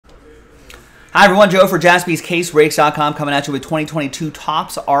Hi everyone, Joe for JaspysCaseBreaks.com coming at you with 2022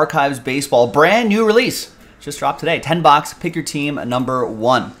 Topps Archives Baseball. Brand new release. Just dropped today. 10 bucks. Pick your team number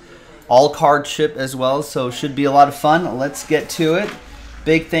 1. All card ship as well, so should be a lot of fun. Let's get to it.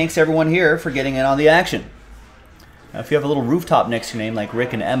 Big thanks to everyone here for getting in on the action. Now, if you have a little rooftop next to your name like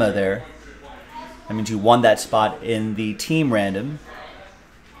Rick and Emma there, that means you won that spot in the team random.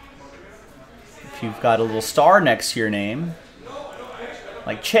 If you've got a little star next to your name,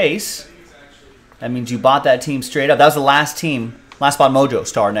 like Chase, that means you bought that team straight up. That was the last team, Last Spot Mojo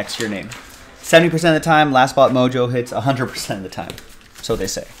star next to your name. 70% of the time, Last Spot Mojo hits 100% of the time. So they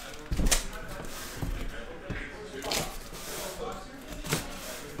say.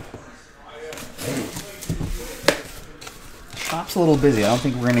 Shop's a little busy. I don't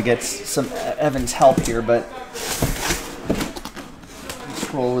think we're going to get some Evan's help here, but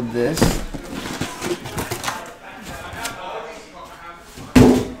let's roll with this.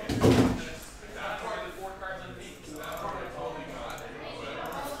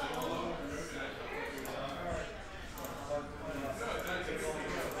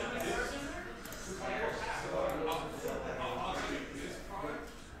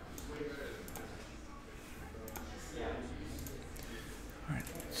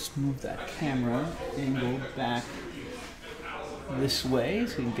 Move that camera angle back this way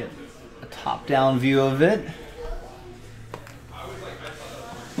so you can get a top-down view of it. All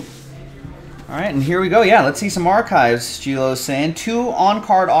right, and here we go. Yeah, let's see some archives. Gilo's saying 2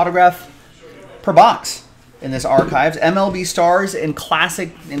 on-card autograph per box in this archives. MLB stars in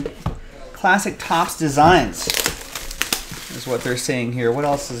classic Topps designs is what they're saying here. What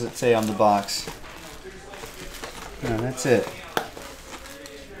else does it say on the box? No, that's it.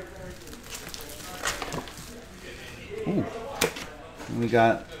 Ooh. We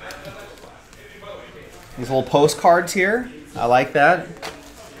got these little postcards here. I like that.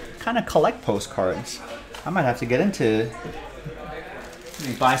 Kind of collect postcards. I might have to get into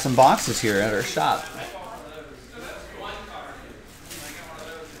maybe buy some boxes here at our shop.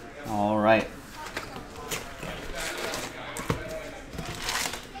 All right.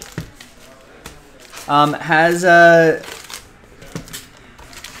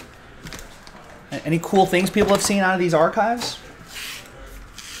 Any cool things people have seen out of these archives?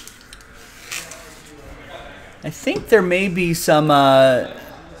 I think there may be some,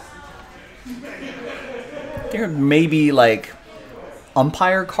 there may be like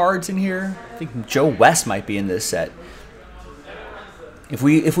umpire cards in here. I think Joe West might be in this set. If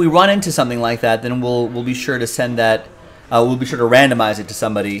we run into something like that, then we'll be sure to send that. We'll be sure to randomize it to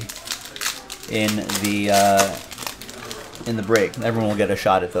somebody in the break. Everyone will get a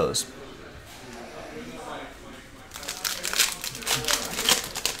shot at those.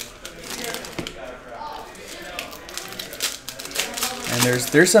 And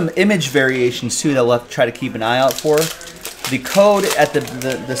there's some image variations too that we'll have to try to keep an eye out for. The code at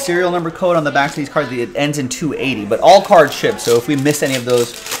the serial number code on the back of these cards, it ends in 280, but all cards ship. So if we miss any of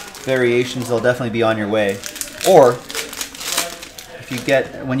those variations, they'll definitely be on your way. Or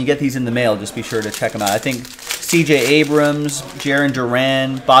when you get these in the mail, just be sure to check them out. I think C.J. Abrams, Jaron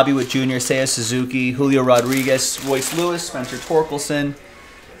Duran, Bobby Witt Jr., Seiya Suzuki, Julio Rodriguez, Royce Lewis, Spencer Torkelson,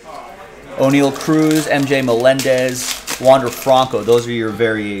 O'Neal Cruz, M.J. Melendez, Wander Franco. Those are your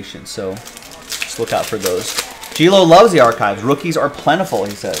variations, so just look out for those. Gilo loves the archives. Rookies are plentiful,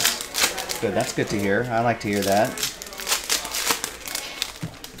 he says. Good, that's good to hear. I like to hear that.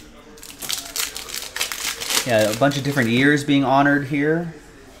 Yeah, a bunch of different years being honored here.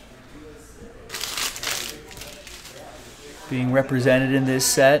 Being represented in this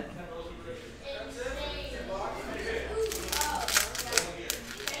set.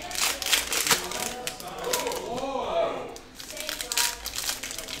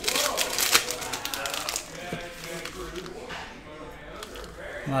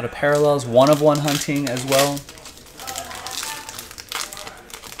 A lot of parallels, 1-of-1 hunting as well.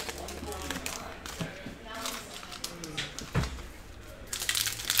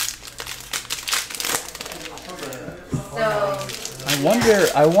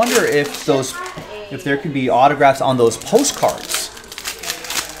 I wonder if there could be autographs on those postcards,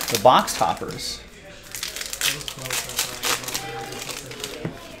 the box toppers.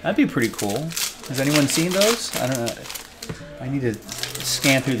 That'd be pretty cool. Has anyone seen those? I don't know. I need to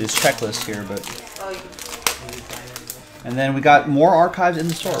scan through this checklist here, but. And then we got more archives in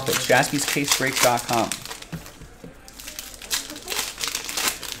the store. It's JaspysCaseBreaks.com.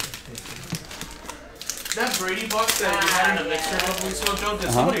 That Brady box that we had in the mixer a couple weeks ago, Joe,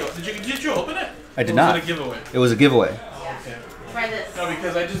 did you open it? I did not. Was it a giveaway? It was a giveaway. Okay. Try this. No,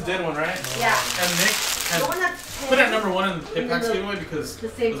 because I just did one, right? Yeah. And Nick The one that's put it at number 1 in the hit packs giveaway because the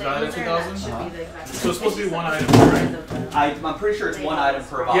it same was valued at label there, 2,000. that should be the exact So it's supposed to be one item, right? I'm pretty sure it's one item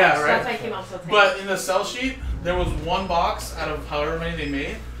per box. Yeah, So right. that's why it came out so tight. But in the sell sheet, there was one box out of however many they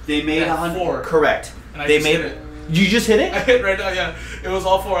made. They made Yeah, 100. 4. Correct. And I They just made hit it. You just hit I it? hit right now, yeah. It was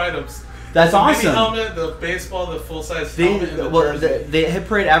all 4 items. That's the awesome. Mini helmet, the baseball, the full-size helmet, and the Well, jersey. the Hit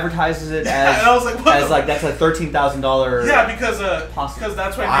Parade advertises it as, and I was like, what as like that's a $13,000. Yeah, because Possible.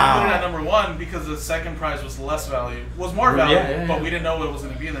 that's why Wow. we put it at number 1 because the second prize was less value, was more value, Yeah. but we didn't know what it was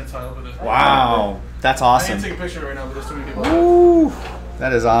going to be until I opened it. Wow, that's I awesome. can't take a picture right now, but there's too many people. Ooh,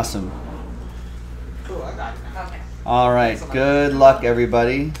 that is awesome. Cool, I got it. Okay. All right, good luck,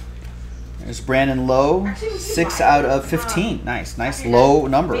 everybody. There's Brandon Lowe, Actually, we can 6 buy out it. of 15. Nice Okay, low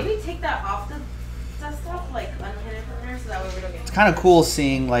then number. Maybe take that off the desktop, like unhid it from there, so that way we don't get. It's kind of cool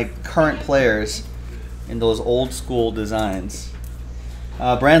seeing like current players in those old school designs.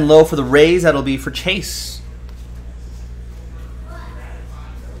 Brandon Lowe for the Rays. That'll be for Chase.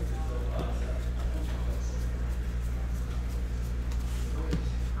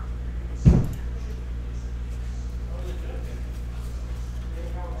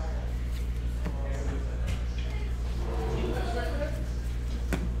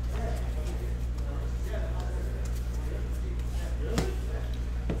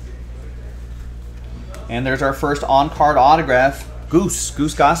 And there's our first on-card autograph, Goose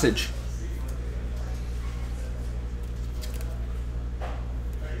Gossage.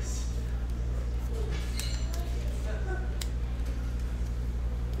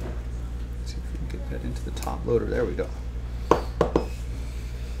 Let's see if we can get that into the top loader. There we go.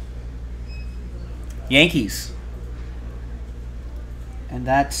 Yankees. And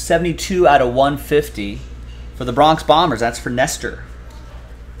that's 72 out of 150 for the Bronx Bombers. That's for Nestor.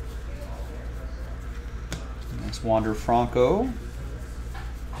 Wander Franco.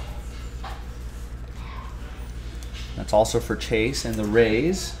 That's also for Chase and the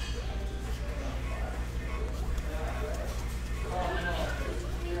Rays.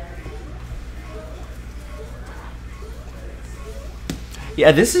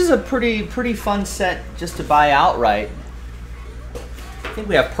 Yeah, this is a pretty fun set just to buy outright. I think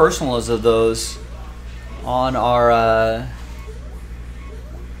we have personals of those on our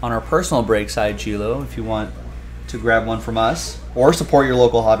personal break side, Gilo, if you want to grab one from us or support your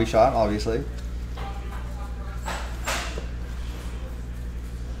local hobby shop, obviously.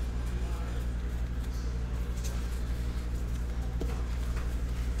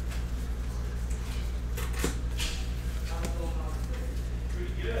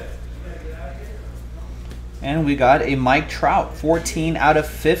 And we got a Mike Trout, 14 out of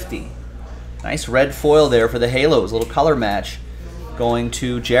 50. Nice red foil there for the Halos, a little color match going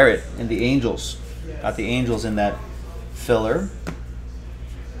to Jarrett and the Angels. Got the Angels in that filler.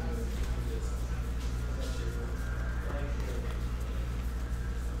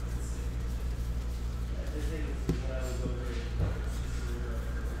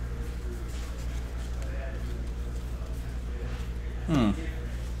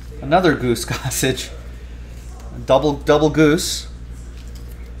 Another Goose Gossage. Double Goose.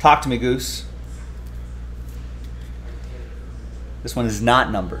 Talk to me, Goose. This one is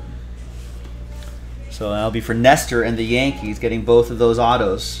not numbered. So that'll be for Nestor and the Yankees, getting both of those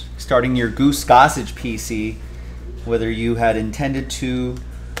autos. Starting your Goose Gossage PC, whether you had intended to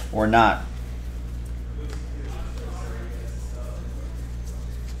or not.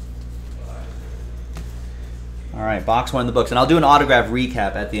 All right, box 1 in the books. And I'll do an autograph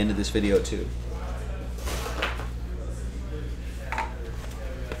recap at the end of this video too.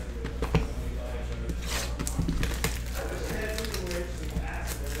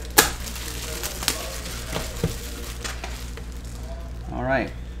 All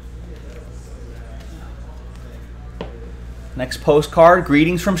right. Next postcard,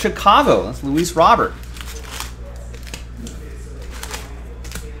 greetings from Chicago. That's Luis Robert.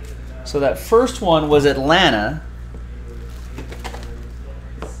 So that first one was Atlanta.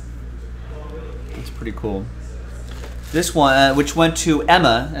 That's pretty cool. This one, which went to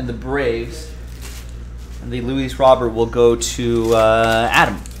Emma and the Braves. And the Luis Robert will go to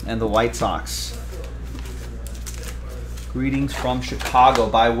Adam and the White Sox. Greetings from Chicago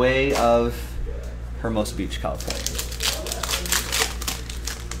by way of Hermosa Beach, California.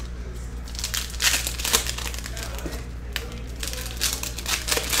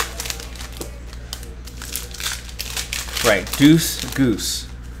 Right, Deuce Goose.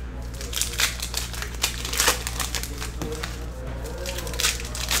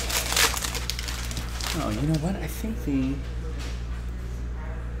 Oh, you know what? I think the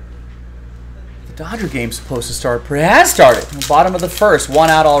Dodger game's supposed to start. It has started. Bottom of the first, 1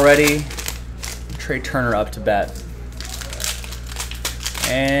 out already. Trey Turner up to bat.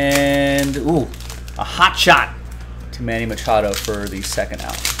 And, ooh, a hot shot to Manny Machado for the second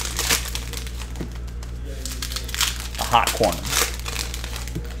out. A hot corner.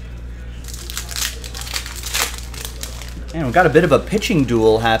 And we've got a bit of a pitching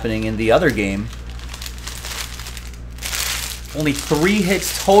duel happening in the other game. Only 3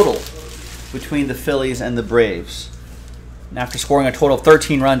 hits total between the Phillies and the Braves. And after scoring a total of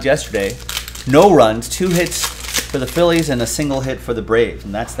 13 runs yesterday, no runs, 2 hits for the Phillies and a single hit for the Braves.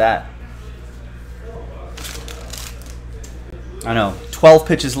 And that's that. I know. 12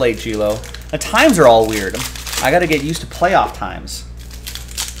 pitches late, Gilo. The times are all weird. I got to get used to playoff times.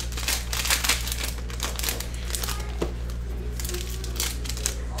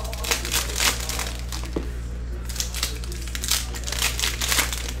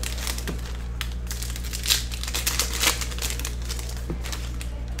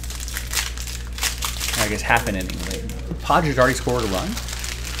 I guess half an inning late. Padres already scored a run?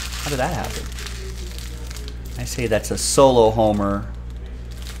 How did that happen? I say that's a solo homer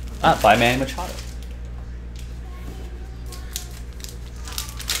by Manny Machado.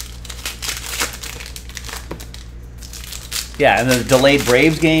 Yeah, and the delayed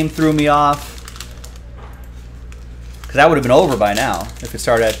Braves game threw me off. Because that would have been over by now if it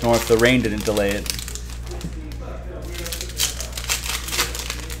started at North. The rain didn't delay it.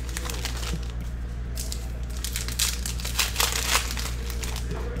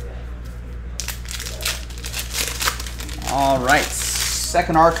 All right,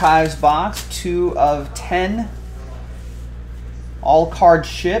 second archives box, 2 of 10. All card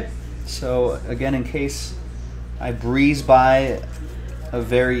ship. So again, in case I breeze by a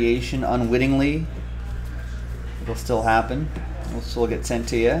variation unwittingly, it'll still happen. It'll still get sent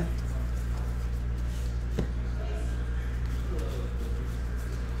to you.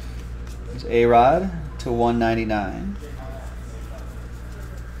 There's A-Rod to 199.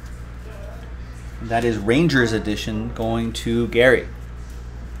 That is Rangers edition going to Gary.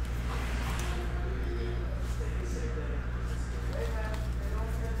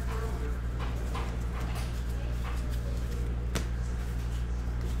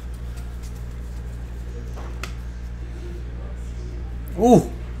 Ooh.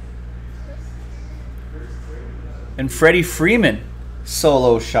 And Freddie Freeman,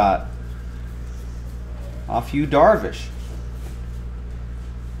 solo shot. Off you, Darvish.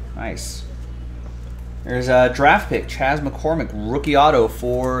 Nice. There's a draft pick, Chas McCormick, rookie auto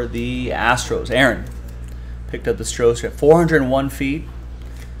for the Astros. Aaron picked up the Astros at 401 feet,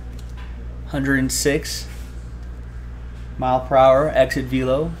 106 mile per hour exit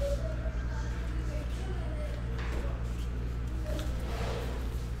velo.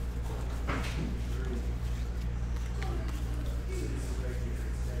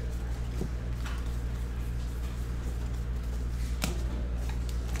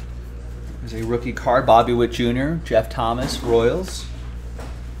 There's a rookie card, Bobby Witt Jr., Jeff Thomas, Royals.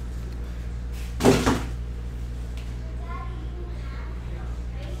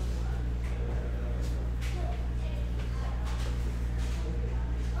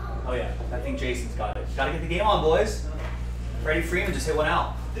 Oh yeah, I think Jason's got it. Gotta get the game on, boys. Freddie Freeman just hit one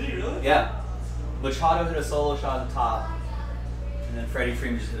out. Did he really? Yeah. Machado hit a solo shot on the top, and then Freddie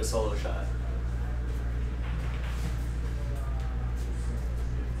Freeman just hit a solo shot.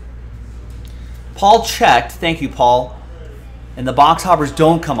 Paul checked. Thank you, Paul. And the box hoppers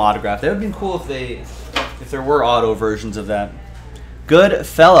don't come autographed. That would have been cool if there were auto versions of that. Good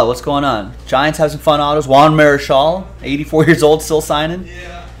fella, what's going on? Giants have some fun autos. Juan Marichal, 84 years old, still signing.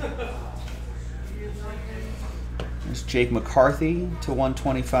 Yeah. There's Jake McCarthy to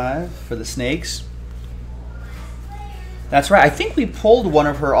 125 for the Snakes. That's right. I think we pulled one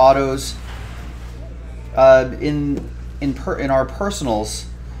of her autos in our personals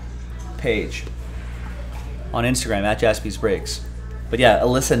page on Instagram at Jaspy's Breaks. But yeah,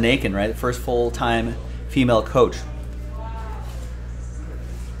 Alyssa Nakin, right? The first full-time female coach.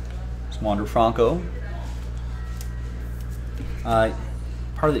 It's Wander Franco. Part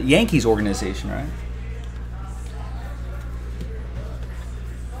of the Yankees organization, right?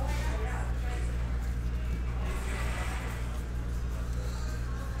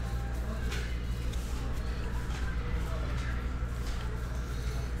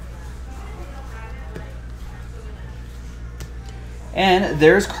 And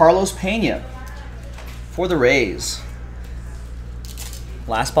there's Carlos Pena for the Rays.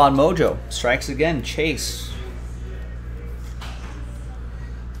 Last spot mojo. Strikes again. Chase.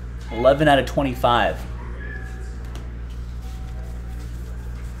 11 out of 25.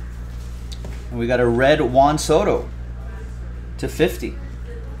 And we got a red Juan Soto to 50.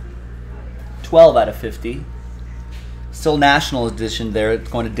 12 out of 50. Still National Edition there.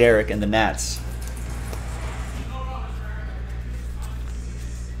 It's going to Derek and the Nats.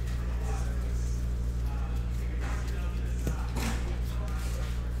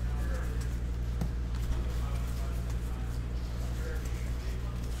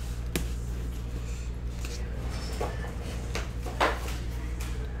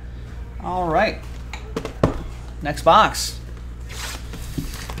 All right. Next box.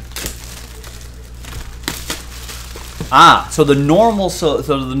 So the normal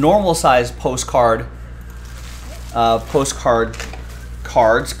the normal size postcard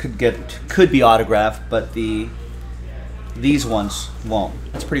cards could be autographed, but these ones won't.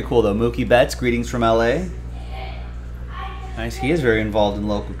 That's pretty cool though. Mookie Betts, greetings from LA. Nice. He is very involved in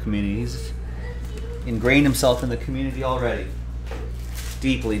local community. He's ingrained himself in the community already.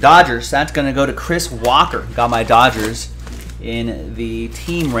 Deeply. Dodgers, that's going to go to Chris Walker. Got my Dodgers in the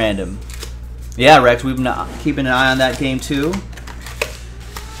team random. Yeah, Rex, we've been keeping an eye on that game too.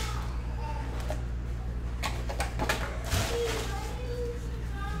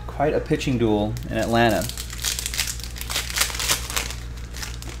 Quite a pitching duel in Atlanta.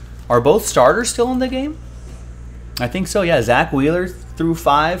 Are both starters still in the game? I think so, yeah. Zach Wheeler threw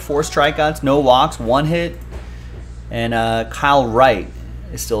 5, 4 strikeouts, no walks, 1 hit. And Kyle Wright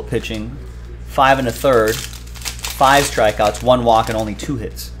is still pitching, 5 1/3, 5 strikeouts, 1 walk, and only 2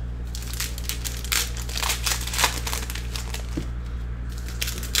 hits.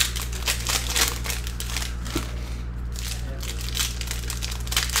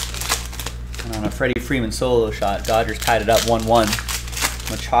 And on a Freddie Freeman solo shot, Dodgers tied it up 1-1.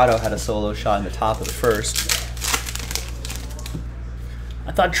 Machado had a solo shot in the top of the first.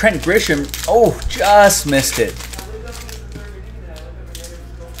 I thought Trent Grisham, just missed it.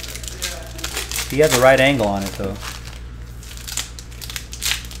 He had the right angle on it, though.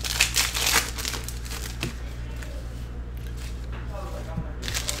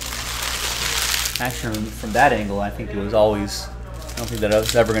 Actually, from that angle, I think it was always... I don't think that it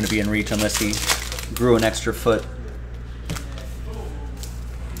was ever going to be in reach unless he grew an extra foot.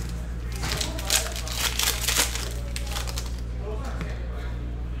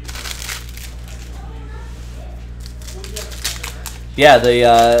 Yeah, the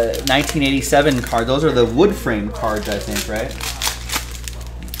 1987 card. Those are the wood frame cards, I think, right?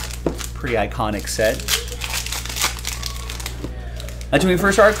 Pretty iconic set. That's when we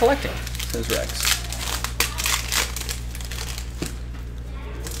first started collecting, says Rex.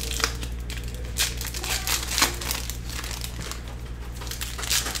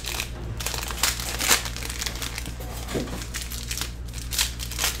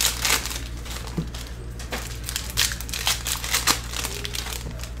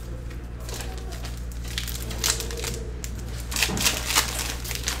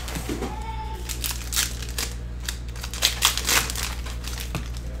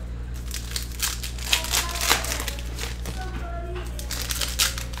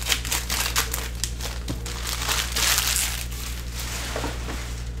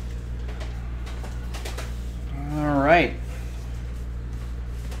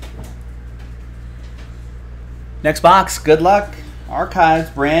 Next box, good luck. Archives,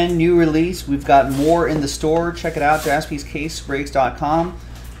 brand new release. We've got more in the store. Check it out, jaspyscasebreaks.com.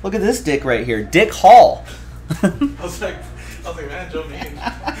 Look at this dick right here. Dick Hall. I was like, man, Joe Means.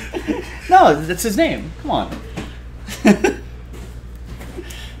 No, that's his name. Come on.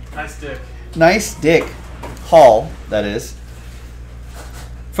 Nice dick. Nice Dick Hall, that is.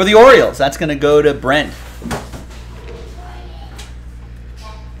 For the Orioles, that's going to go to Brent.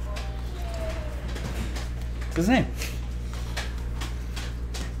 What's his name?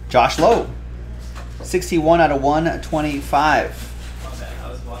 Josh Lowe. 61 out of 125. I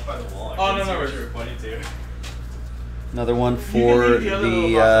was watched by the wall. Oh, no. What you were pointing to. Another one for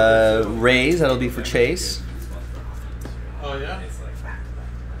the Rays. That'll be for Chase. Oh, yeah? It's like,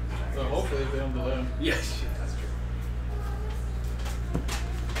 So hopefully they don't delay him. yes, that's true.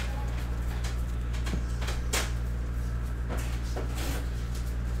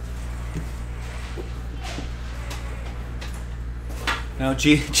 No,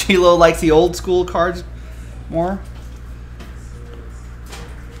 G-Lo likes the old school cards more.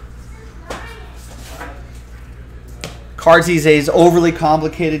 Cards these days overly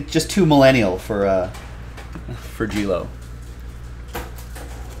complicated, just too millennial for G-Lo.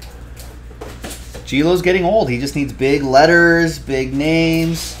 G-Lo's getting old. He just needs big letters, big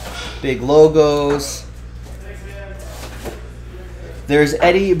names, big logos. There's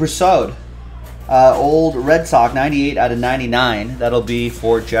Eddie Brousseau. Old Red Sox, 98 out of 99. That'll be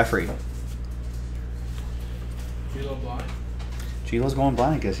for Jeffrey. G-Lo blind. G-Lo's going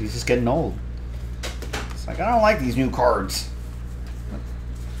blind, I guess. He's just getting old. Like, I don't like these new cards.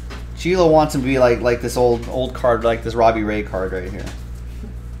 Sheila wants him to be like this old card, like this Robbie Ray card right here.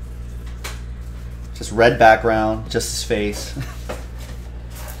 Just red background, just his face.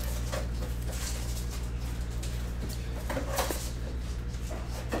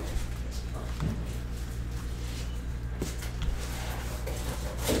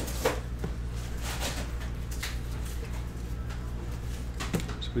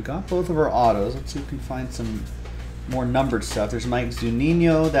 We got both of our autos. Let's see if we can find some more numbered stuff. There's Mike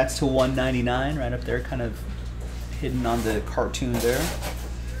Zunino. That's to 199, right up there, kind of hidden on the cartoon there.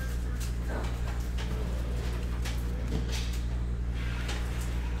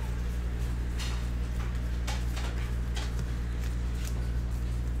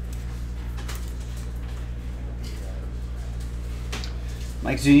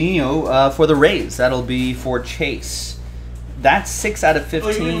 Mike Zunino for the Rays. That'll be for Chase. That's 6 out of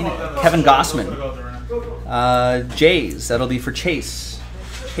 15. Kevin Gossman. Jays. That'll be for Chase.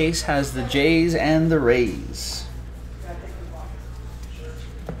 Chase has the Jays and the Rays.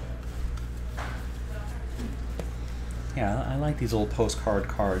 Yeah, I like these old postcard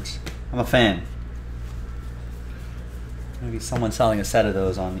cards. I'm a fan. Maybe someone selling a set of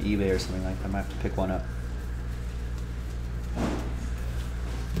those on eBay or something like that. I might have to pick one up.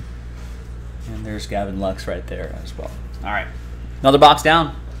 And there's Gavin Lux right there as well. All right, another box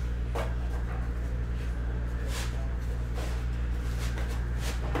down.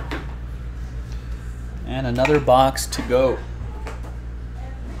 And another box to go.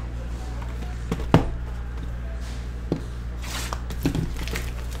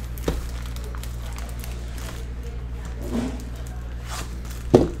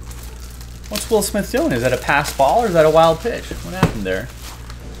 What's Will Smith doing? Is that a pass ball or is that a wild pitch? What happened there?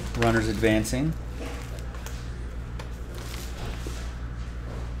 Runners advancing.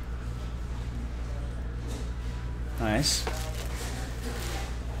 Nice.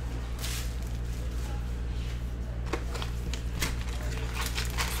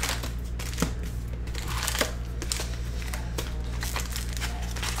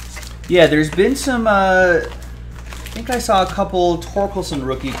 Yeah, there's been some, I think I saw a couple Torkelson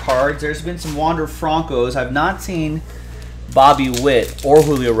rookie cards. There's been some Wander Francos. I've not seen Bobby Witt or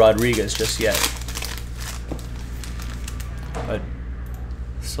Julio Rodriguez just yet. But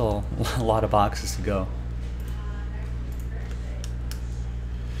still a lot of boxes to go.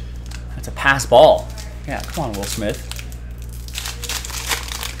 That's a pass ball. Yeah, come on, Will Smith.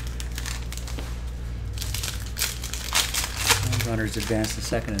 Runners advance to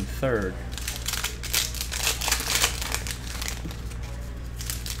second and third.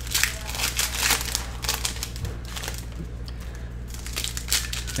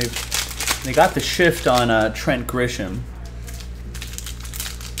 They got the shift on Trent Grisham.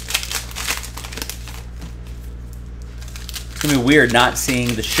 It's gonna be weird not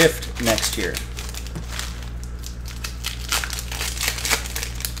seeing the shift next year.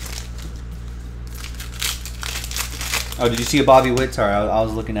 Oh, did you see a Bobby Witt? Sorry, I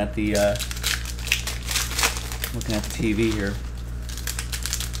was looking at the TV here.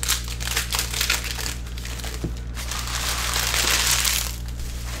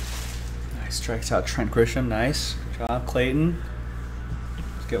 Nice, strikes out Trent Grisham. Nice, good job, Clayton.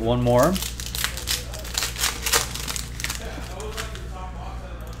 Let's get one more.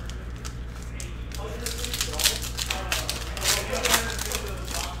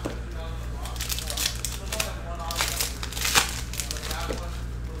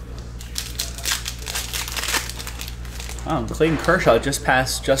 Oh, Clayton Kershaw just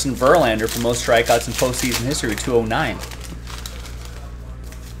passed Justin Verlander for most strikeouts in postseason history with 209.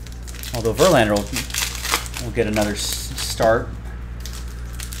 Although Verlander will get another start,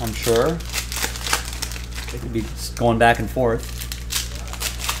 I'm sure. They could be going back and forth.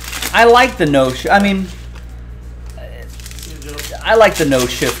 I like the no shift. I mean, I like the no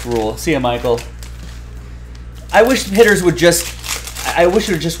shift rule. See ya, Michael. I wish hitters would just. I wish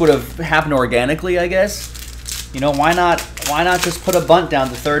it just would have happened organically, I guess. You know, why not just put a bunt down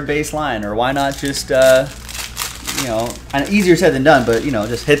the third base line, or why not just, you know, easier said than done, but, you know,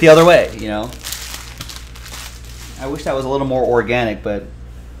 just hit the other way, you know. I wish that was a little more organic, but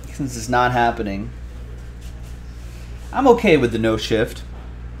since it's not happening, I'm okay with the no shift.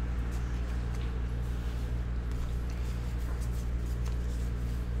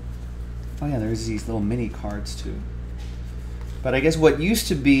 Oh yeah, there's these little mini cards too. But I guess what used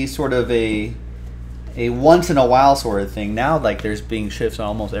to be sort of a once in a while sort of thing, now like there's being shifts on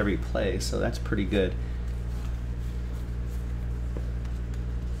almost every play, so that's pretty good.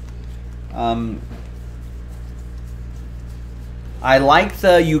 I like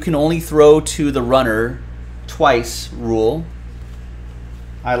the you can only throw to the runner twice rule.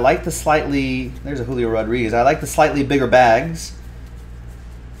 I like the slightly, there's a Julio Rodriguez. I like the slightly bigger bags.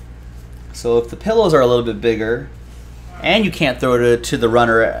 So if the pillows are a little bit bigger and you can't throw it to the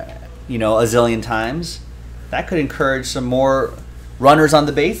runner, you know, a zillion times, that could encourage some more runners on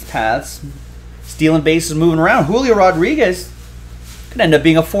the base paths, stealing bases, moving around. Julio Rodriguez could end up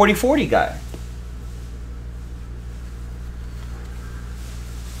being a 40-40 guy.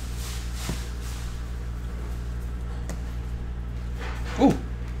 Ooh.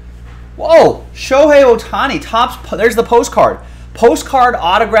 Whoa, Shohei Ohtani, Topps, there's the postcard. Postcard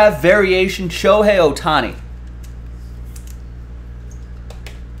autograph variation, Shohei Ohtani.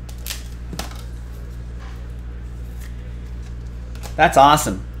 That's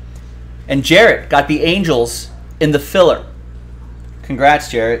awesome. And Jarrett got the Angels in the filler. Congrats,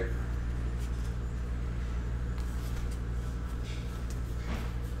 Jarrett.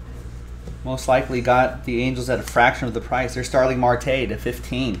 Most likely got the Angels at a fraction of the price. There's Starling Marte to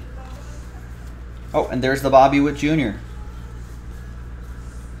 15. Oh, and there's the Bobby Witt Jr.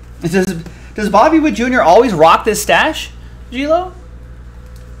 Does Bobby Witt Jr. always rock this stash, Gilo?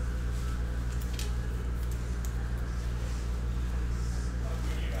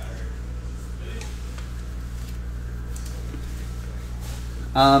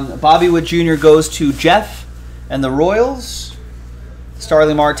 Bobby Witt Jr. goes to Jeff and the Royals.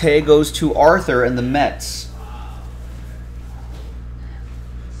 Starling Marte goes to Arthur and the Mets.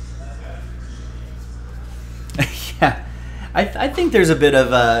 Yeah, I think there's a bit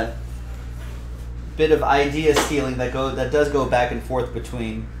of idea stealing that does go back and forth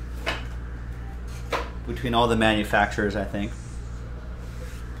between all the manufacturers, I think.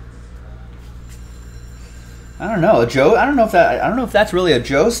 I don't know, Joe. I don't know if that's really a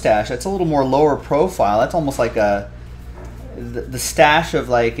Joe stash. That's a little more lower profile. That's almost like the stash of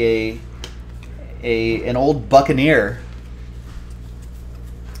like an old buccaneer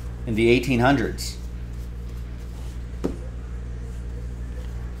in the 1800s.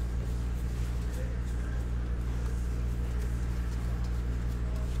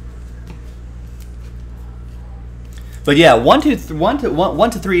 But yeah, 1 to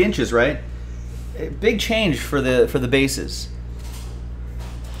 3 inches, right? Big change for the bases.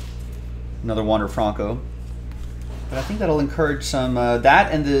 Another Wander Franco, but I think that'll encourage some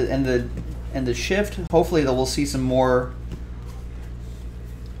that and the shift. Hopefully, that we'll see some more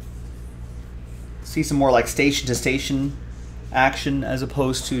like station to station action as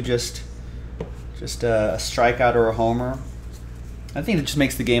opposed to just a strikeout or a homer. I think it just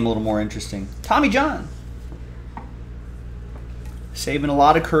makes the game a little more interesting. Tommy John saving a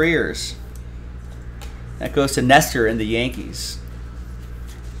lot of careers. That goes to Nestor and the Yankees.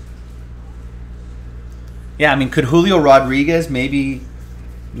 Yeah, I mean, could Julio Rodriguez maybe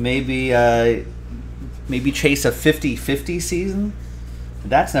chase a 50-50 season?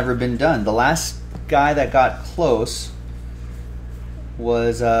 That's never been done. The last guy that got close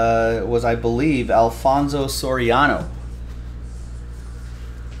was I believe Alfonso Soriano.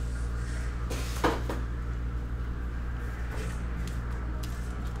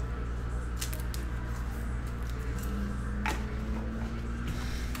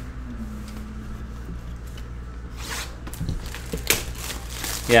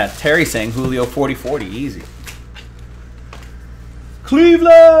 Yeah, Terry saying Julio 40-40, easy.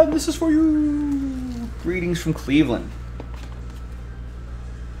 Cleveland, this is for you. Greetings from Cleveland.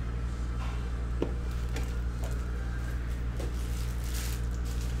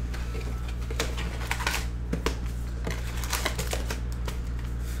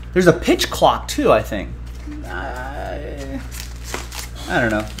 There's a pitch clock too, I think. I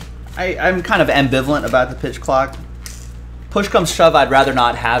don't know. I'm kind of ambivalent about the pitch clock. Push comes shove, I'd rather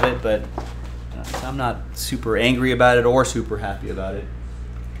not have it, but I'm not super angry about it or super happy about it.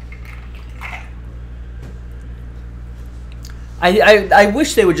 I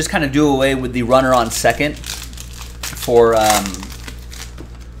wish they would just kind of do away with the runner on second for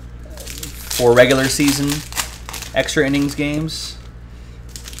regular season extra innings games.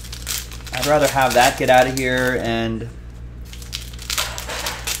 I'd rather have that get out of here, and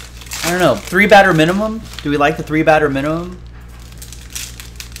I don't know, 3-batter minimum? Do we like the 3-batter minimum?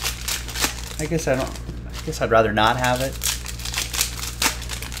 I guess I'd rather not have it.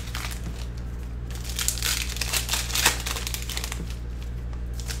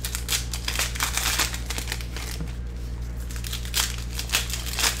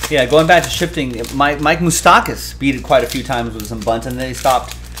 Yeah, going back to shifting, Mike Moustakas beat it quite a few times with some bunts, and they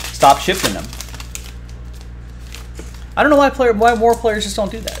stopped shifting them. I don't know why more players just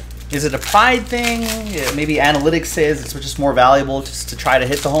don't do that. Is it a pride thing? Yeah, maybe analytics says it's just more valuable just to try to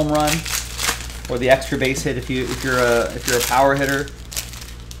hit the home run. or the extra base hit if you're a power hitter.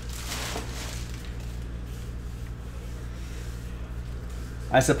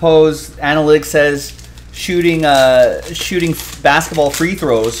 I suppose analytics says shooting basketball free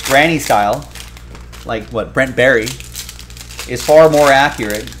throws, granny style, like what Brent Barry, is far more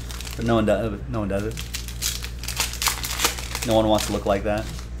accurate, but no one does. No one does it. No one wants to look like that.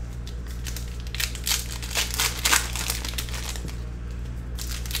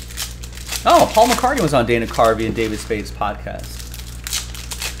 Oh, Paul McCartney was on Dana Carvey and David Spade's podcast.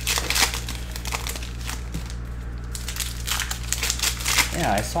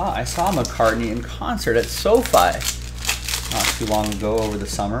 Yeah, I saw McCartney in concert at SoFi not too long ago over the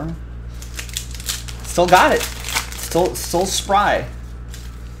summer. Still got it. Still spry.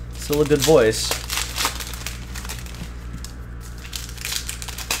 Still a good voice.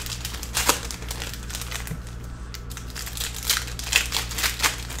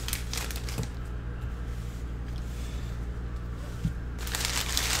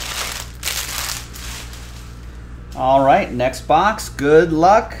 All right, next box. Good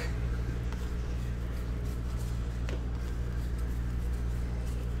luck.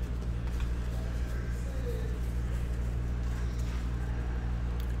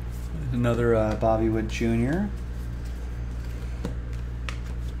 Another Bobby Wood Jr.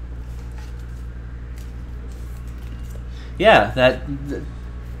 Yeah, that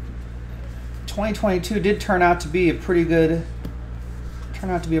 2022 did turn out to be a pretty good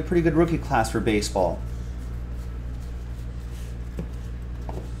rookie class for baseball.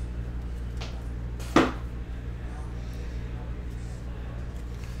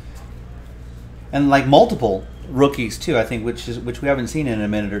 And like multiple rookies too, I think, which we haven't seen in a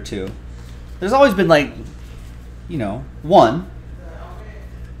minute or two. There's always been like, you know, one.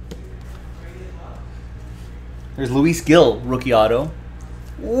 There's Luis Gil, rookie auto.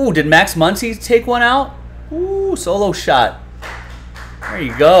 Ooh, did Max Muncy take one out? Ooh, solo shot. There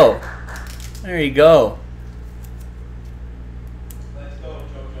you go. There you go. Let's go,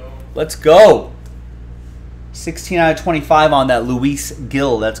 JoJo. Let's go. 16 out of 25 on that Luis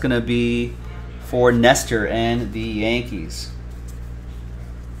Gil. That's going to be for Nestor and the Yankees.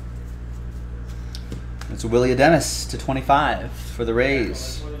 It's Willie Adenis to 25 for the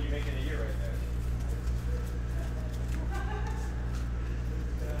Rays. What did you make in a year right there?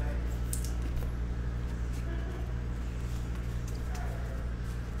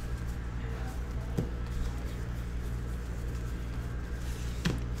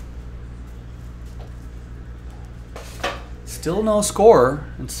 Still no score,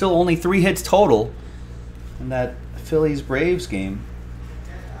 and still only 3 hits total in that Phillies-Braves game.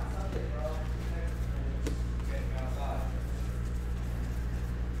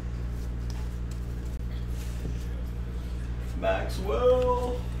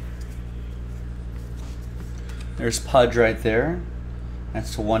 Maxwell. There's Pudge right there.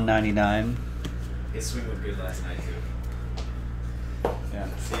 That's to 199. His swing was good last night too. Yeah.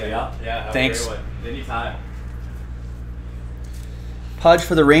 See ya. Yeah. Have a Thanks. great one. Anytime. Pudge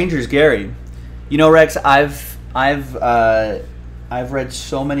for the Rangers, Gary. You know, Rex, I've read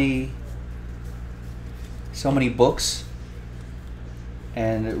so many books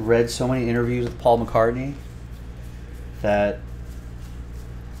and read so many interviews with Paul McCartney that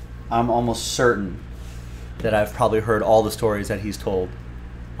I'm almost certain that I've probably heard all the stories that he's told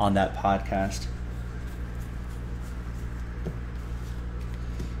on that podcast.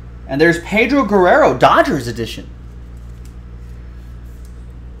 And there's Pedro Guerrero, Dodgers edition.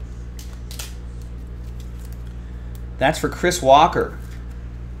 That's for Chris Walker.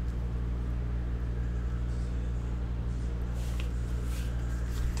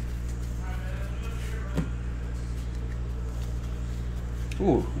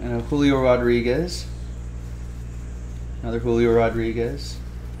 Ooh, and a Julio Rodriguez. Another Julio Rodriguez.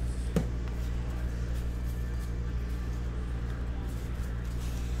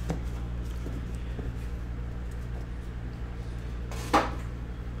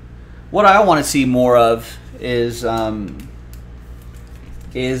 What I want to see more of is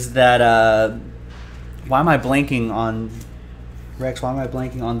that why am I blanking on Rex? Why am I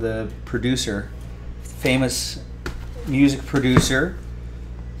blanking on the producer, famous music producer,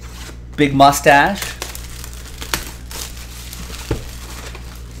 big mustache,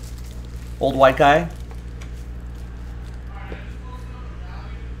 old white guy?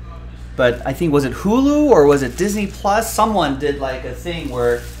 But I think, was it Hulu or was it Disney Plus? Someone did like a thing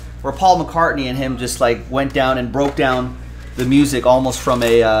where Paul McCartney and him just like went down and broke down the music almost from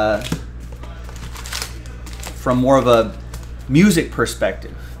a from more of a music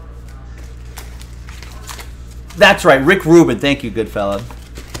perspective. That's right, Rick Rubin. Thank you, good fella.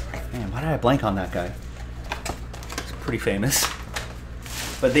 Man, why did I blank on that guy? He's pretty famous.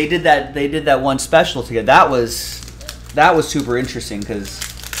 But they did that one special together. That was super interesting because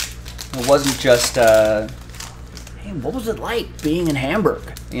it wasn't just hey, what was it like being in Hamburg,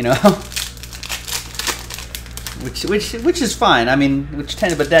 you know? which is fine. I mean,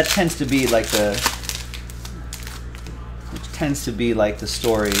 but that tends to be like the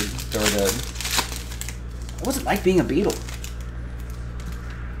story or what was it like being a Beatle?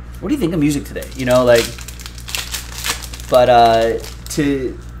 What do you think of music today? You know, like, but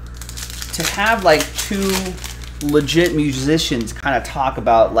to have like two legit musicians kind of talk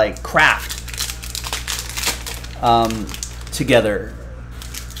about like craft together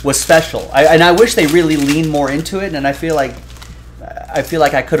was special. And I wish they really leaned more into it. And I feel like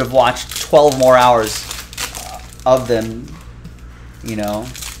I could have watched 12 more hours of them, you know,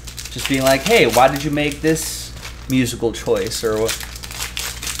 just being like, hey, why did you make this musical choice? Or,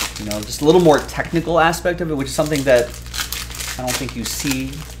 you know, just a little more technical aspect of it, which is something that I don't think you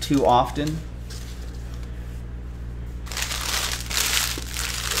see too often.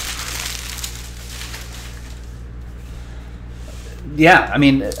 Yeah, I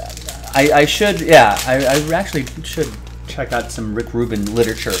mean, I should, yeah, I actually should check out some Rick Rubin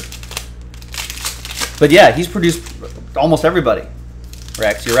literature. But yeah, he's produced almost everybody,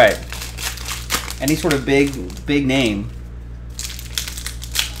 Rex, you're right. Any sort of big name,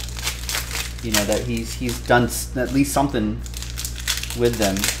 you know, that he's done at least something with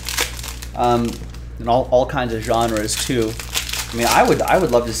them, and all kinds of genres too. I mean, I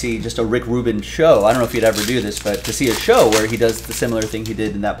would love to see just a Rick Rubin show. I don't know if he'd ever do this, but to see a show where he does the similar thing he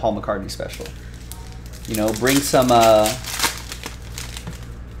did in that Paul McCartney special. You know, bring some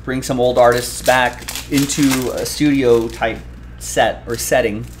old artists back into a studio type set or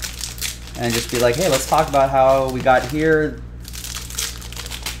setting, and just be like, hey, let's talk about how we got here,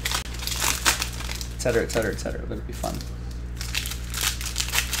 etc., etc., etc. That'd be fun.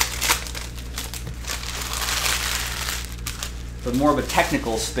 But more of a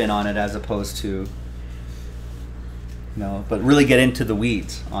technical spin on it as opposed to, you know, but really get into the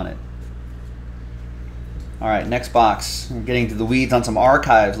weeds on it. All right, next box. We're getting to the weeds on some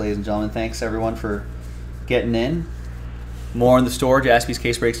archives, ladies and gentlemen. Thanks everyone for getting in. More in the store,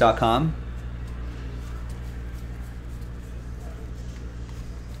 jaspyscasebreaks.com.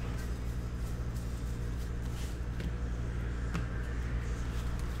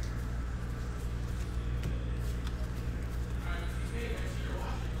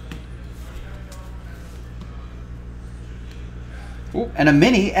 Ooh, and a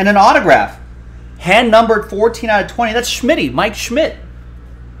mini and an autograph. Hand numbered 14 out of 20. That's Schmitty, Mike Schmidt.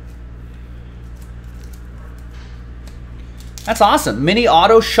 That's awesome. Mini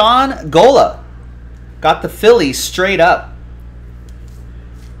auto, Sean Gola. Got the Phillies straight up.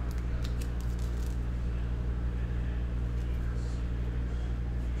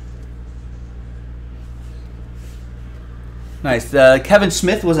 Nice. Kevin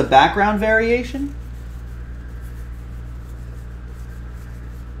Smith was a background variation.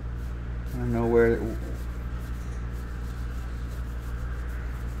 I don't know where.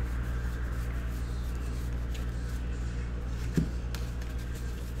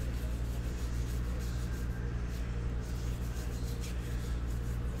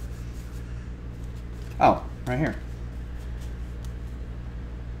 Oh, right here.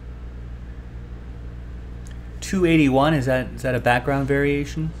 281, is that a background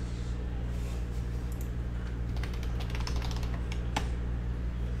variation?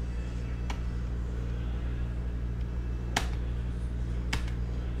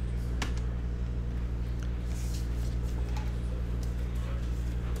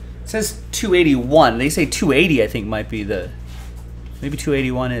 It says 281. They say 280, I think might be the, maybe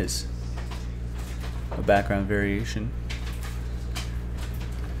 281 is a background variation.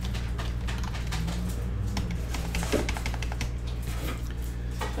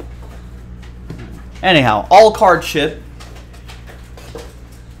 Anyhow, all card ship.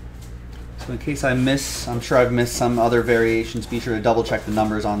 So in case I miss, I'm sure I've missed some other variations. Be sure to double check the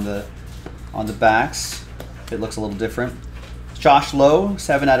numbers on the backs. It looks a little different. Josh Lowe,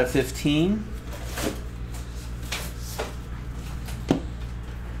 7 out of 15.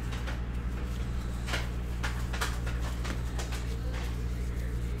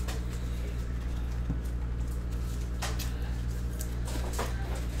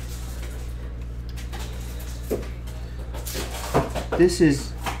 This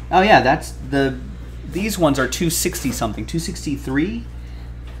is, oh yeah, that's the, these ones are 260 something, 263,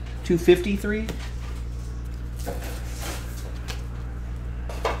 253.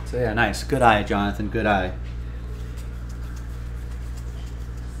 So yeah, nice. Good eye, Jonathan. Good eye.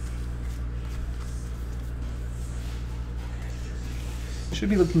 Should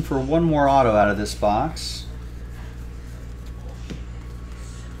be looking for one more auto out of this box.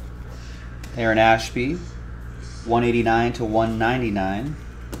 Aaron Ashby, 189 to 199.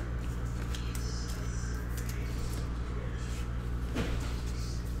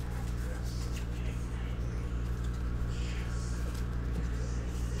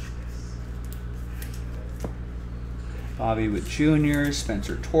 Bobby Witt Jr.,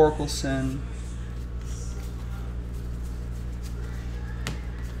 Spencer Torkelson.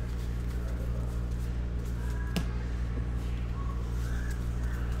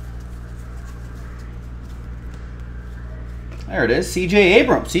 There it is, C.J.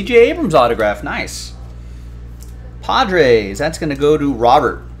 Abrams. C.J. Abrams autograph, nice. Padres, that's going to go to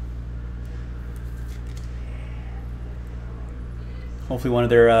Robert. Hopefully one of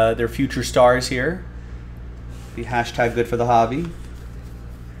their future stars here. Be hashtag good for the hobby.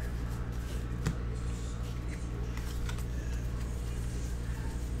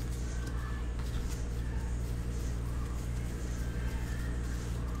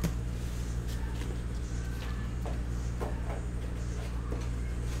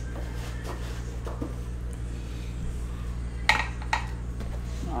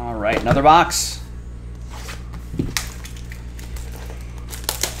 All right, another box.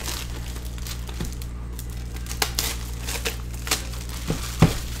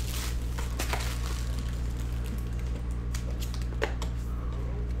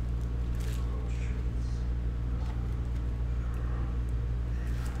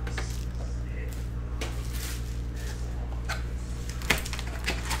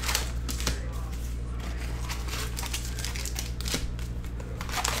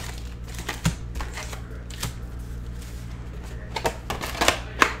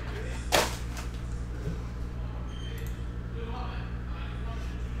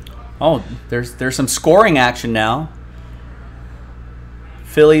 Oh, there's some scoring action now.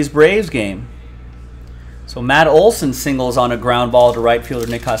 Phillies Braves game. So Matt Olson singles on a ground ball to right fielder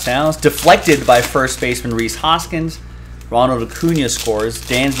Nick Castellanos, deflected by first baseman Rhys Hoskins. Ronald Acuna scores.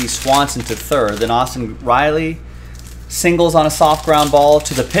 Dansby Swanson to third. Then Austin Riley singles on a soft ground ball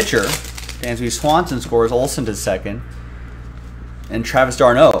to the pitcher. Dansby Swanson scores. Olson to second. And Travis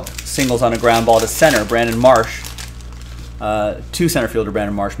d'Arnaud singles on a ground ball to center. Brandon Marsh. To center fielder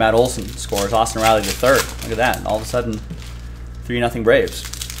Brandon Marsh. Matt Olson scores. Austin Riley to third. Look at that. All of a sudden, 3-0 Braves.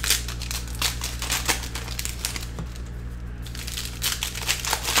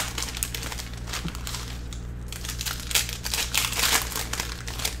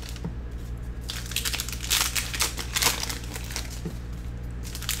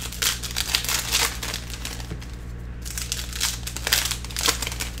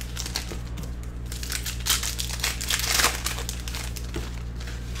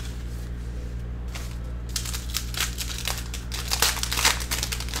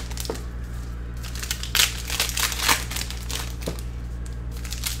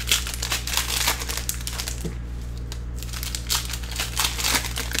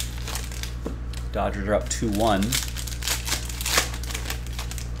 Dodgers are up 2-1.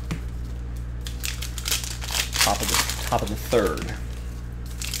 Top of the third.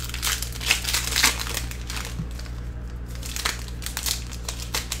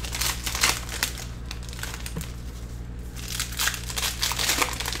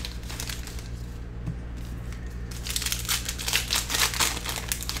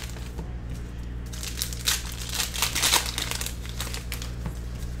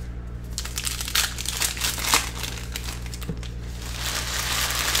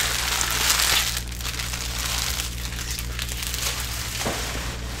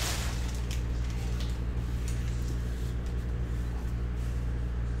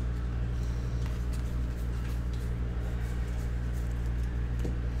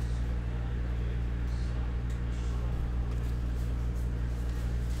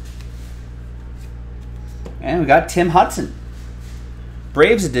 And we got Tim Hudson.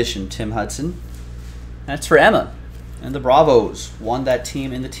 Braves edition, Tim Hudson. That's for Emma. And the Bravos won that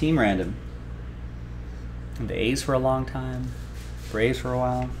team in the team random. And the A's for a long time. Braves for a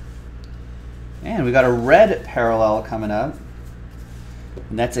while. And we got a red parallel coming up.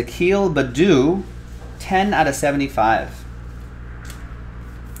 And that's Akil Baddoo, 10 out of 75.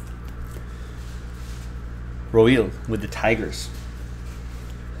 Roel with the Tigers.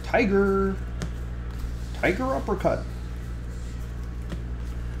 Tiger uppercut.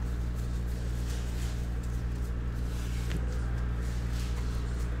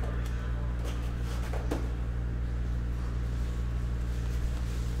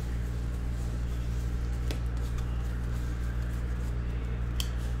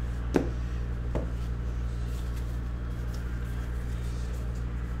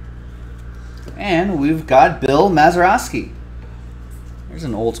 And we've got Bill Mazeroski. There's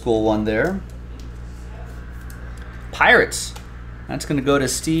an old school one there. Pirates. That's going to go to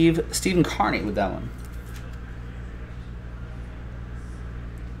Stephen Carney with that one.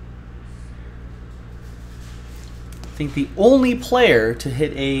 I think the only player to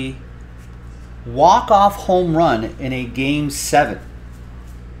hit a walk-off home run in a Game 7.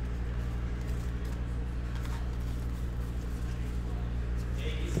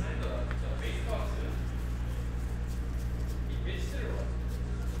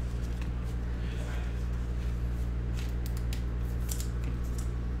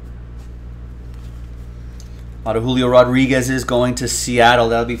 A lot of Julio Rodriguez is going to Seattle.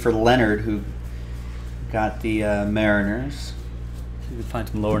 That'll be for Leonard, who got the Mariners. See if we can find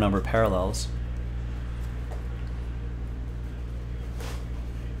some lower number parallels.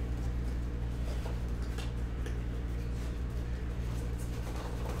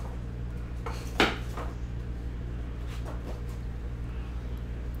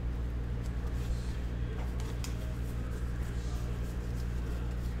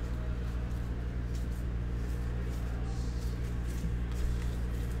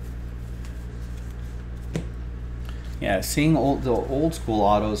 Yeah, seeing the old school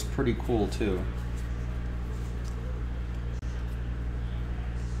auto is pretty cool too.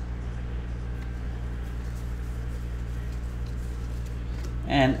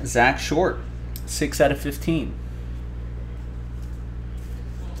 And Zach Short, 6 out of 15.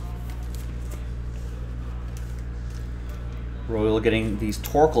 Royal getting these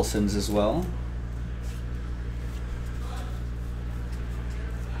Torkelsons as well.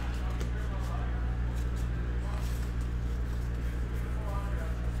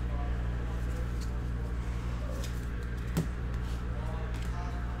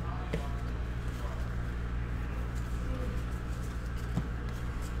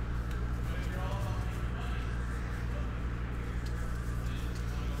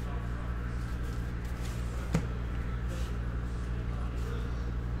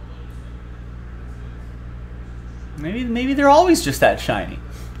 Maybe they're always just that shiny.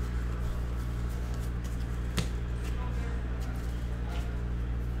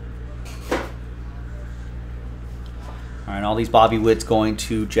 All right, all these Bobby Witts going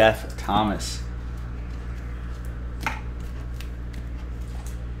to Jeff Thomas.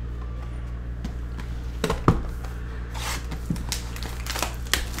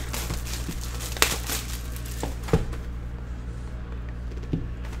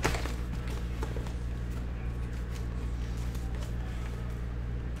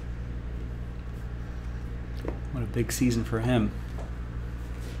 What a big season for him.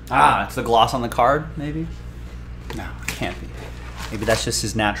 Ah, it's the gloss on the card, maybe? No, it can't be. Maybe that's just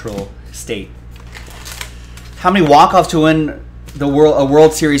his natural state. How many walk-offs to win a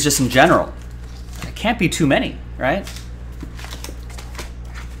World Series just in general? It can't be too many, right?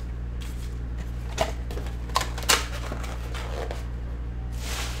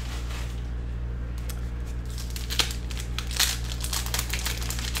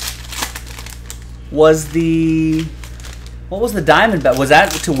 What was the Diamondback? Was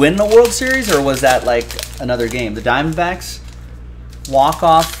that to win the World Series, or was that like another game? The Diamondbacks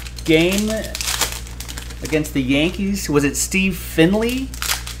walk-off game against the Yankees. Was it Steve Finley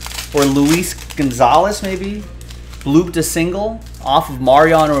or Luis Gonzalez maybe? Blooped a single off of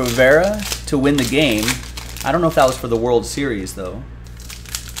Mariano Rivera to win the game. I don't know if that was for the World Series though.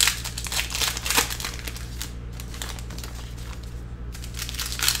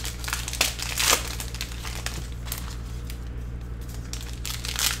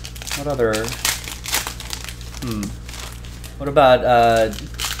 What other? What about?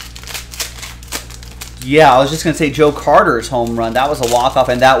 Yeah, I was just gonna say Joe Carter's home run. That was a walk-off,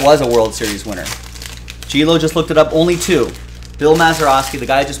 and that was a World Series winner. Gilo just looked it up. Only 2. Bill Mazeroski, the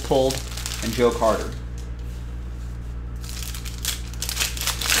guy I just pulled, and Joe Carter.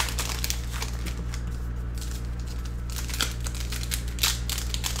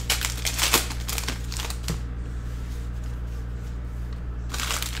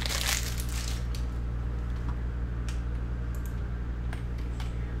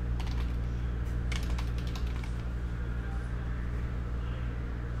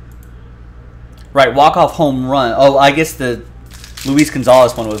 Right, walk-off home run. Oh, I guess the Luis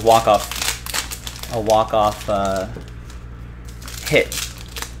Gonzalez one was a walk-off hit.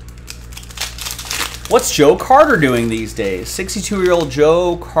 What's Joe Carter doing these days? 62-year-old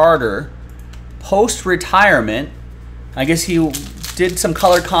Joe Carter, post-retirement. I guess he did some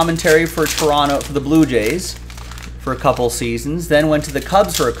color commentary for Toronto, for the Blue Jays for a couple seasons, then went to the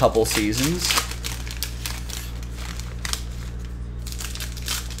Cubs for a couple seasons.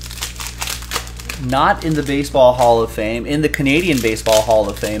 Not in the Baseball Hall of Fame. In the Canadian Baseball Hall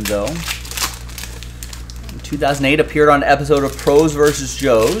of Fame, though. In 2008, appeared on an episode of Pros vs.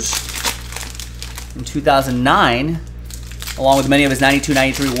 Joes. In 2009, along with many of his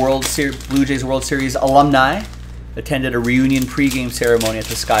 92-93 Blue Jays World Series alumni, attended a reunion pregame ceremony at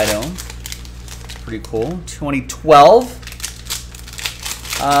the Sky Dome. Pretty cool. 2012,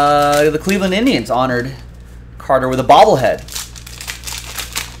 the Cleveland Indians honored Carter with a bobblehead.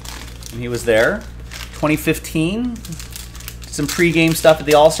 And he was there. 2015, some pregame stuff at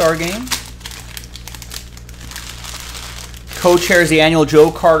the All-Star Game. Co-chairs the annual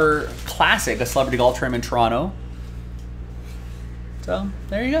Joe Carter Classic, a celebrity golf tournament in Toronto. So,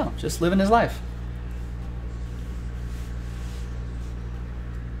 there you go. Just living his life.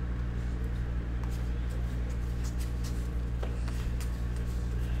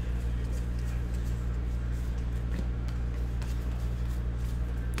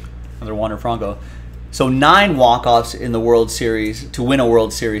 Another Wander Franco. So 9 walk-offs in the World Series to win a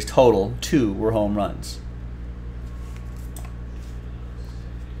World Series total. 2 were home runs.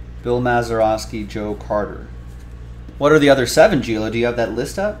 Bill Mazeroski, Joe Carter. What are the other 7, Gila? Do you have that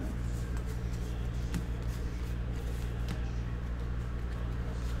list up?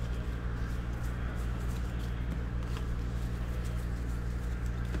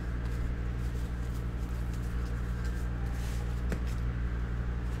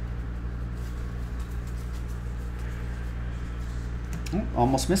 Oh,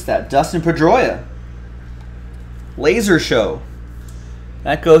 almost missed that. Dustin Pedroia. Laser Show.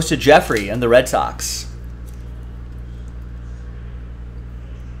 That goes to Jeffrey and the Red Sox.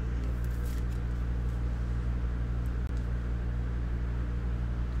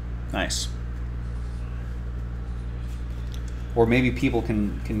 Nice. Or maybe people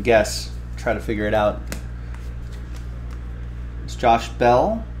can guess, try to figure it out. It's Josh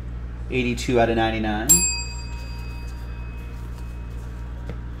Bell, 82 out of 99.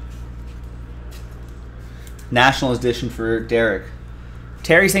 National edition for Derek.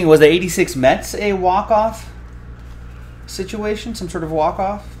 Terry's saying, was the 86 Mets a walk-off situation? Some sort of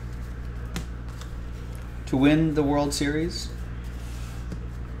walk-off to win the World Series?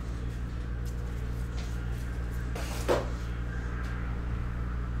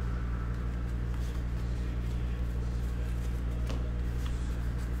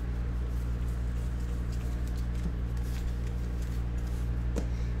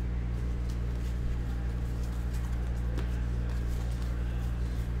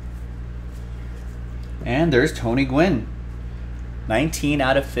 And there's Tony Gwynn, 19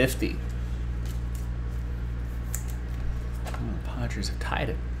 out of 50. Oh, the Padres have tied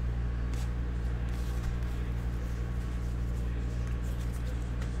it.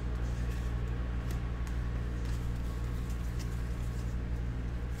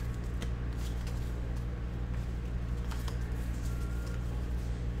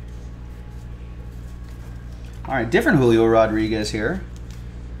 All right, different Julio Rodriguez here.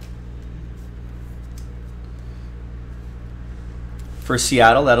 For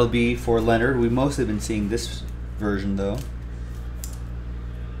Seattle, that'll be for Leonard. We've mostly been seeing this version, though.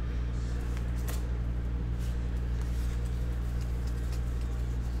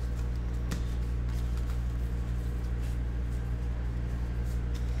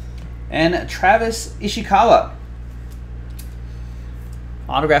 And Travis Ishikawa.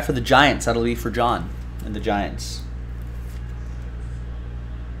 Autograph for the Giants. That'll be for John and the Giants.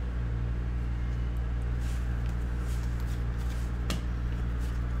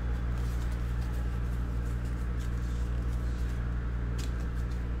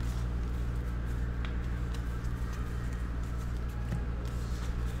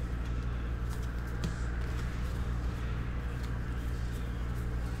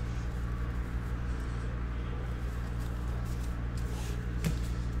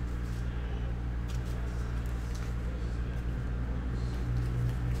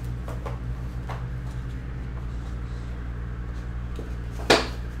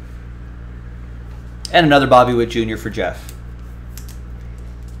 And another Bobby Witt Jr. for Jeff.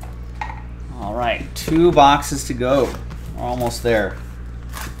 All right, 2 boxes to go. We're almost there.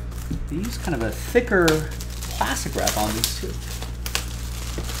 These kind of a thicker plastic wrap on these too.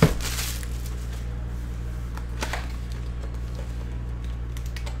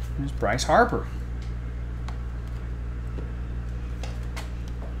 There's Bryce Harper.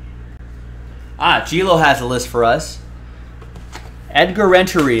 Gilo has a list for us. Edgar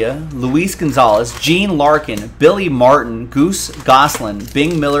Renteria, Luis Gonzalez, Gene Larkin, Billy Martin, Goose Goslin,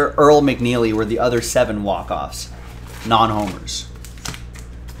 Bing Miller, Earl McNeely were the other 7 walk-offs, non-homers.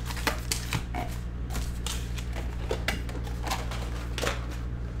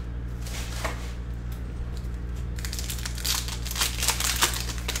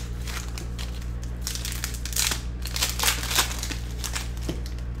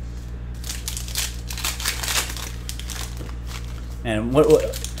 And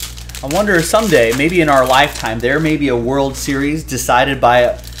I wonder someday, maybe in our lifetime, there may be a World Series decided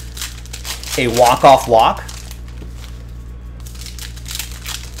by a walk-off walk.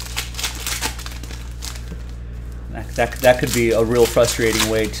 That could be a real frustrating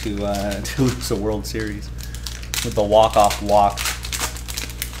way to lose a World Series with the walk-off walk.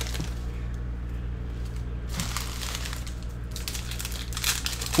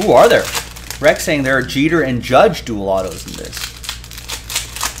 Who are there? Rex saying there are Jeter and Judge dual autos in this.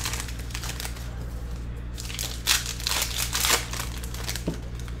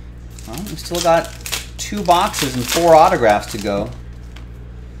 Well, we still got 2 boxes and 4 autographs to go.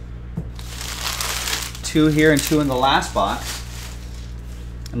 2 here and 2 in the last box.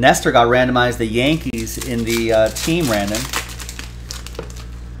 Nestor got randomized the Yankees in the team random.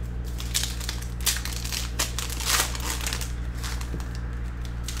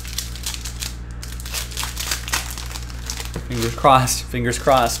 Fingers crossed, fingers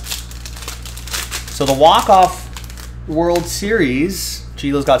crossed. So the walk-off World Series,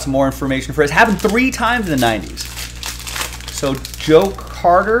 Gilo's got some more information for us. Happened 3 times in the 90s. So Joe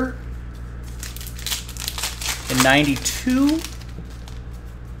Carter in 92.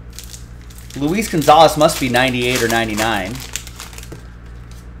 Luis Gonzalez must be 98 or 99.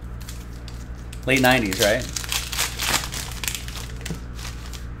 Late 90s, right?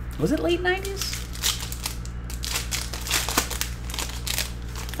 Was it late 90s?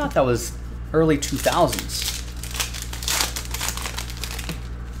 I thought that was early 2000s.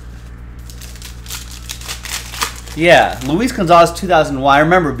 Yeah, Luis Gonzalez 2001. I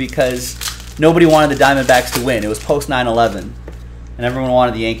remember because nobody wanted the Diamondbacks to win. It was post 9/11, and everyone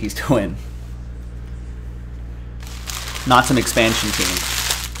wanted the Yankees to win. Not some expansion team.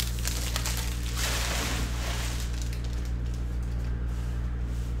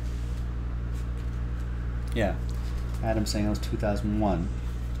 Yeah, Adam saying it was 2001.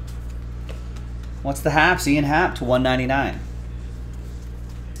 What's the Haps? Ian Happ to 199.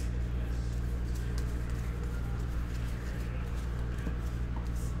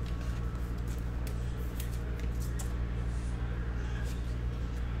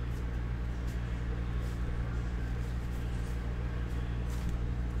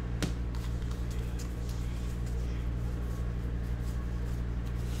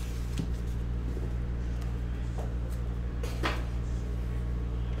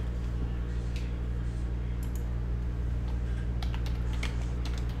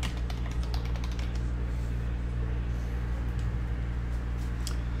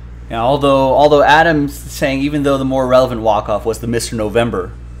 Yeah, although Adam's saying even though the more relevant walk-off was the Mr.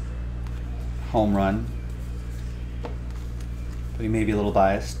 November home run, but he may be a little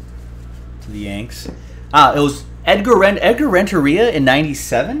biased to the Yanks. It was Edgar Renteria in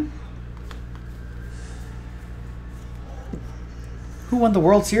 97? Who won the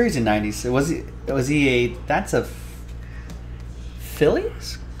World Series in 97? Was he a, that's a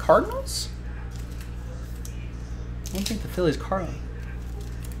Phillies? Cardinals? I don't think the Phillies Cardinals.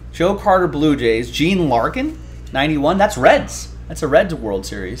 Joe Carter Blue Jays. Gene Larkin, 91. That's Reds. That's a Reds World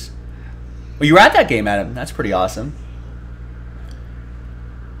Series. Well, you were at that game, Adam. That's pretty awesome.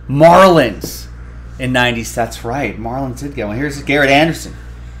 Marlins in 90s. That's right. Marlins did get one. Here's Garrett Anderson.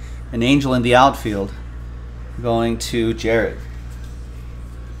 An angel in the outfield. Going to Jarrett.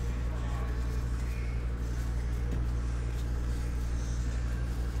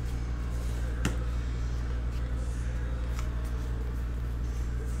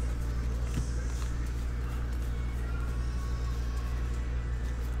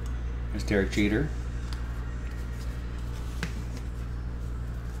 Derek Jeter.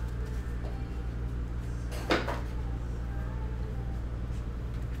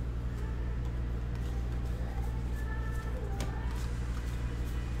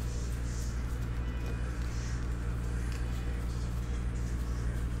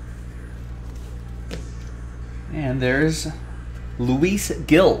 And there's Luis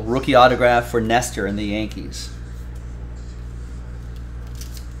Gil, rookie autograph for Nestor and the Yankees.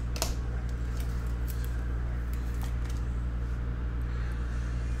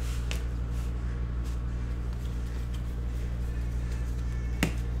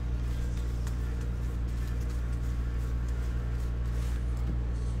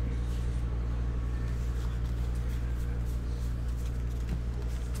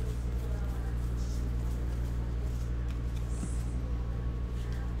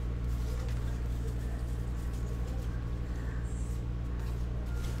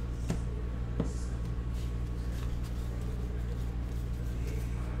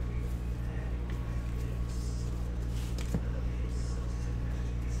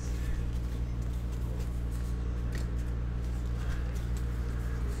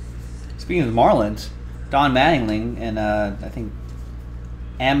 Speaking of the Marlins, Don Mattingly and I think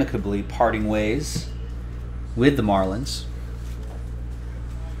amicably parting ways with the Marlins.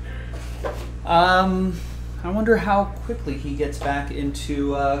 I wonder how quickly he gets back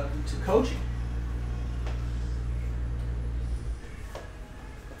into to coaching.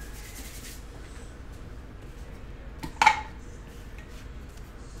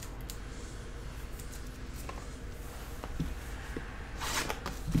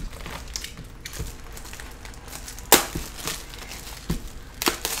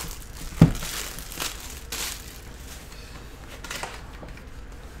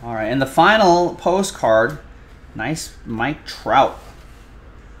 All right, and the final postcard, nice Mike Trout.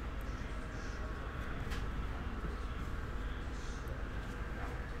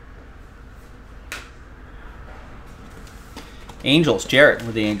 Angels, Jarrett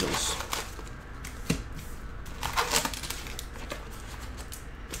with the Angels.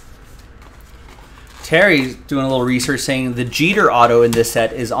 Terry's doing a little research saying the Jeter auto in this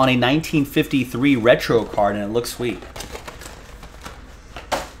set is on a 1953 retro card and it looks sweet.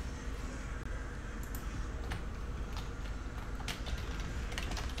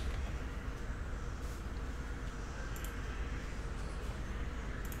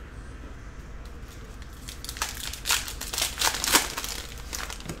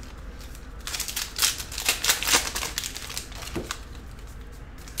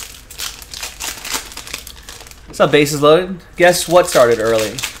 What's up, bases loaded? Guess what started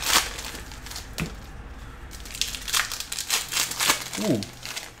early? Ooh.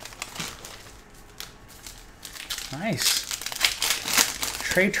 Nice.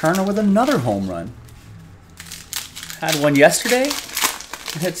 Trey Turner with another home run. Had one yesterday.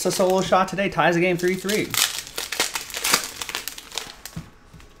 Hits a solo shot today. Ties the game 3-3.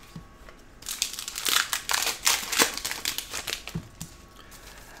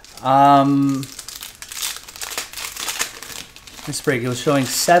 This break, it was showing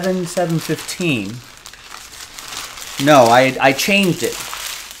 7/7/15. No, I changed it.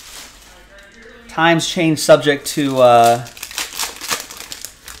 Times changed subject to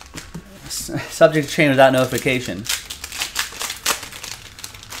change without notification.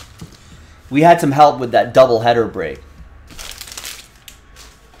 We had some help with that double header break.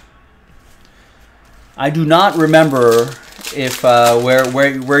 I do not remember if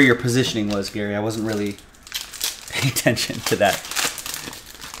where your positioning was, Gary. I wasn't really paying attention to that.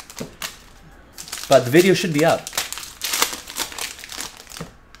 But the video should be up.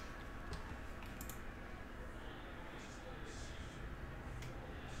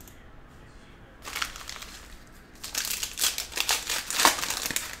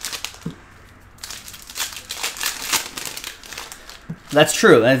 That's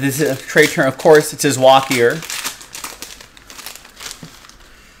true. And this is a Trey Turner, of course. It's his walk year.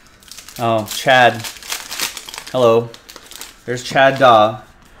 Oh, Chad. Hello. There's Chad Daw,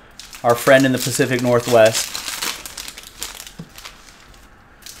 our friend in the Pacific Northwest.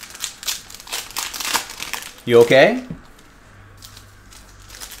 You okay? I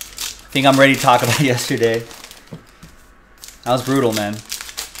think I'm ready to talk about yesterday. That was brutal, man.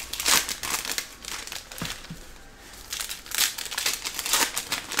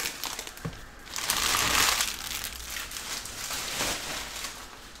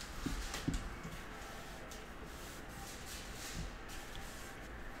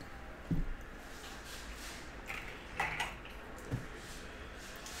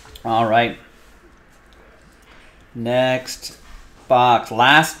 All right. Next box,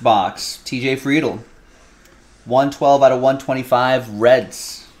 last box, TJ Friedl. 112 out of 125,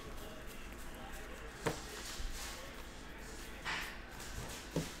 Reds.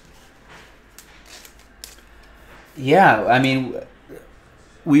 Yeah, I mean,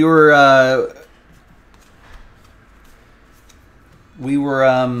 we had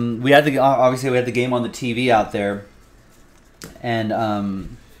the game on the TV out there, and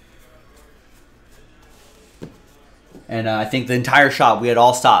I think the entire shop, we had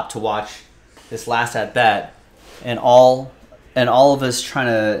all stopped to watch this last at bat, and all of us trying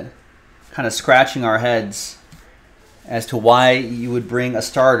to kind of scratching our heads as to why you would bring a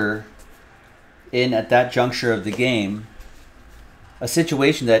starter in at that juncture of the game. A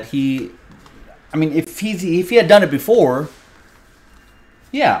situation that if he had done it before,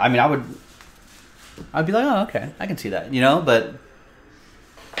 yeah, I mean, I'd be like, oh, okay, I can see that, you know, but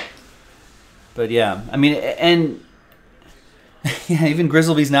yeah, I mean, and yeah, even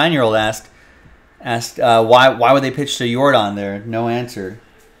Grizzleby's 9-year-old asked why would they pitch to Jordan there? No answer.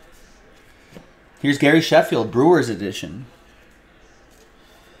 Here's Gary Sheffield, Brewers edition.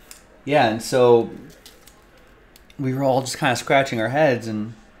 Yeah, and so we were all just kind of scratching our heads,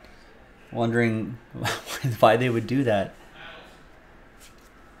 and Wondering why they would do that.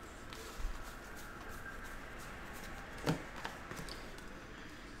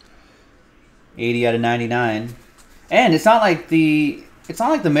 $80 out of 99. And it's not like the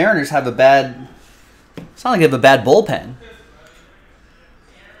Mariners have a bad. It's not like they have a bad bullpen.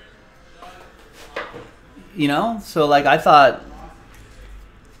 You know, so like I thought.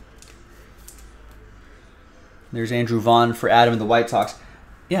 There's Andrew Vaughn for Adam and the White Sox.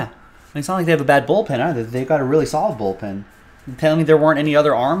 Yeah, I mean, it's not like they have a bad bullpen either. They've got a really solid bullpen. You telling me there weren't any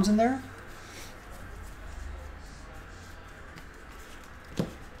other arms in there?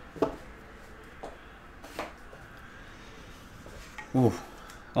 Ooh.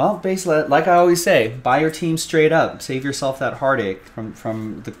 Well, basically, like I always say, buy your team straight up. Save yourself that heartache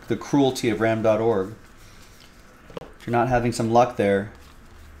from the cruelty of Ram.org. If you're not having some luck there,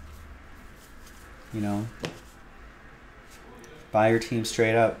 you know, buy your team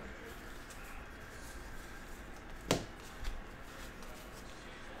straight up.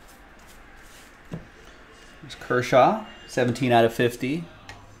 There's Kershaw, 17 out of 50.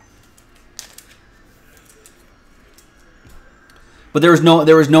 But there was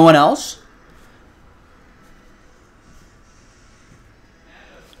no one else.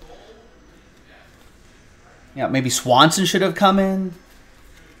 Yeah, maybe Swanson should have come in.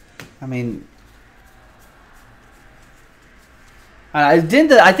 I mean, I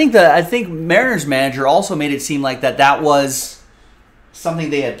think Mariners manager also made it seem like that was something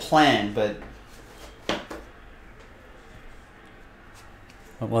they had planned, but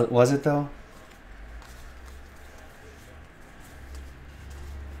what was it though?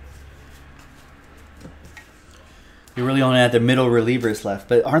 You really only had the middle relievers left,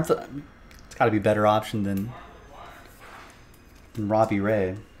 but it's got to be a better option than Robbie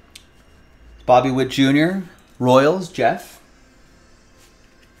Ray. Bobby Witt Jr., Royals, Jeff.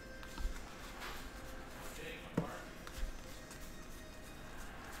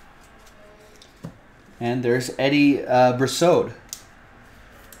 And there's Eddie Brissot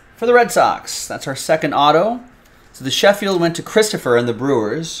for the Red Sox. That's our second auto. So the Sheffield went to Christopher and the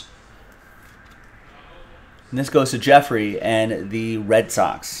Brewers. And this goes to Jeffrey and the Red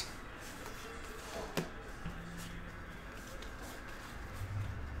Sox.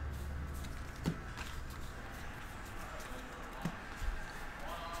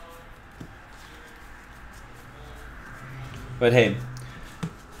 But hey,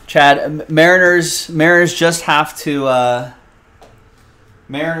 Chad, Mariners just have to.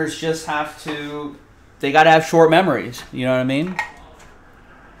 They got to have short memories. You know what I mean?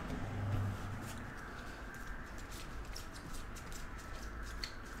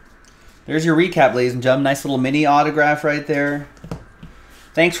 There's your recap, ladies and gentlemen. Nice little mini autograph right there.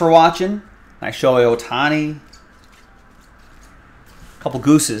 Thanks for watching. Nice Shohei Ohtani. A couple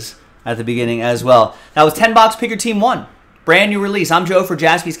gooses at the beginning as well. That was 10 Box Pick Your Team 1. Brand new release. I'm Joe for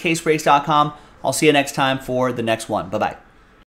JaspysCaseBreaks.com. I'll see you next time for the next one. Bye-bye.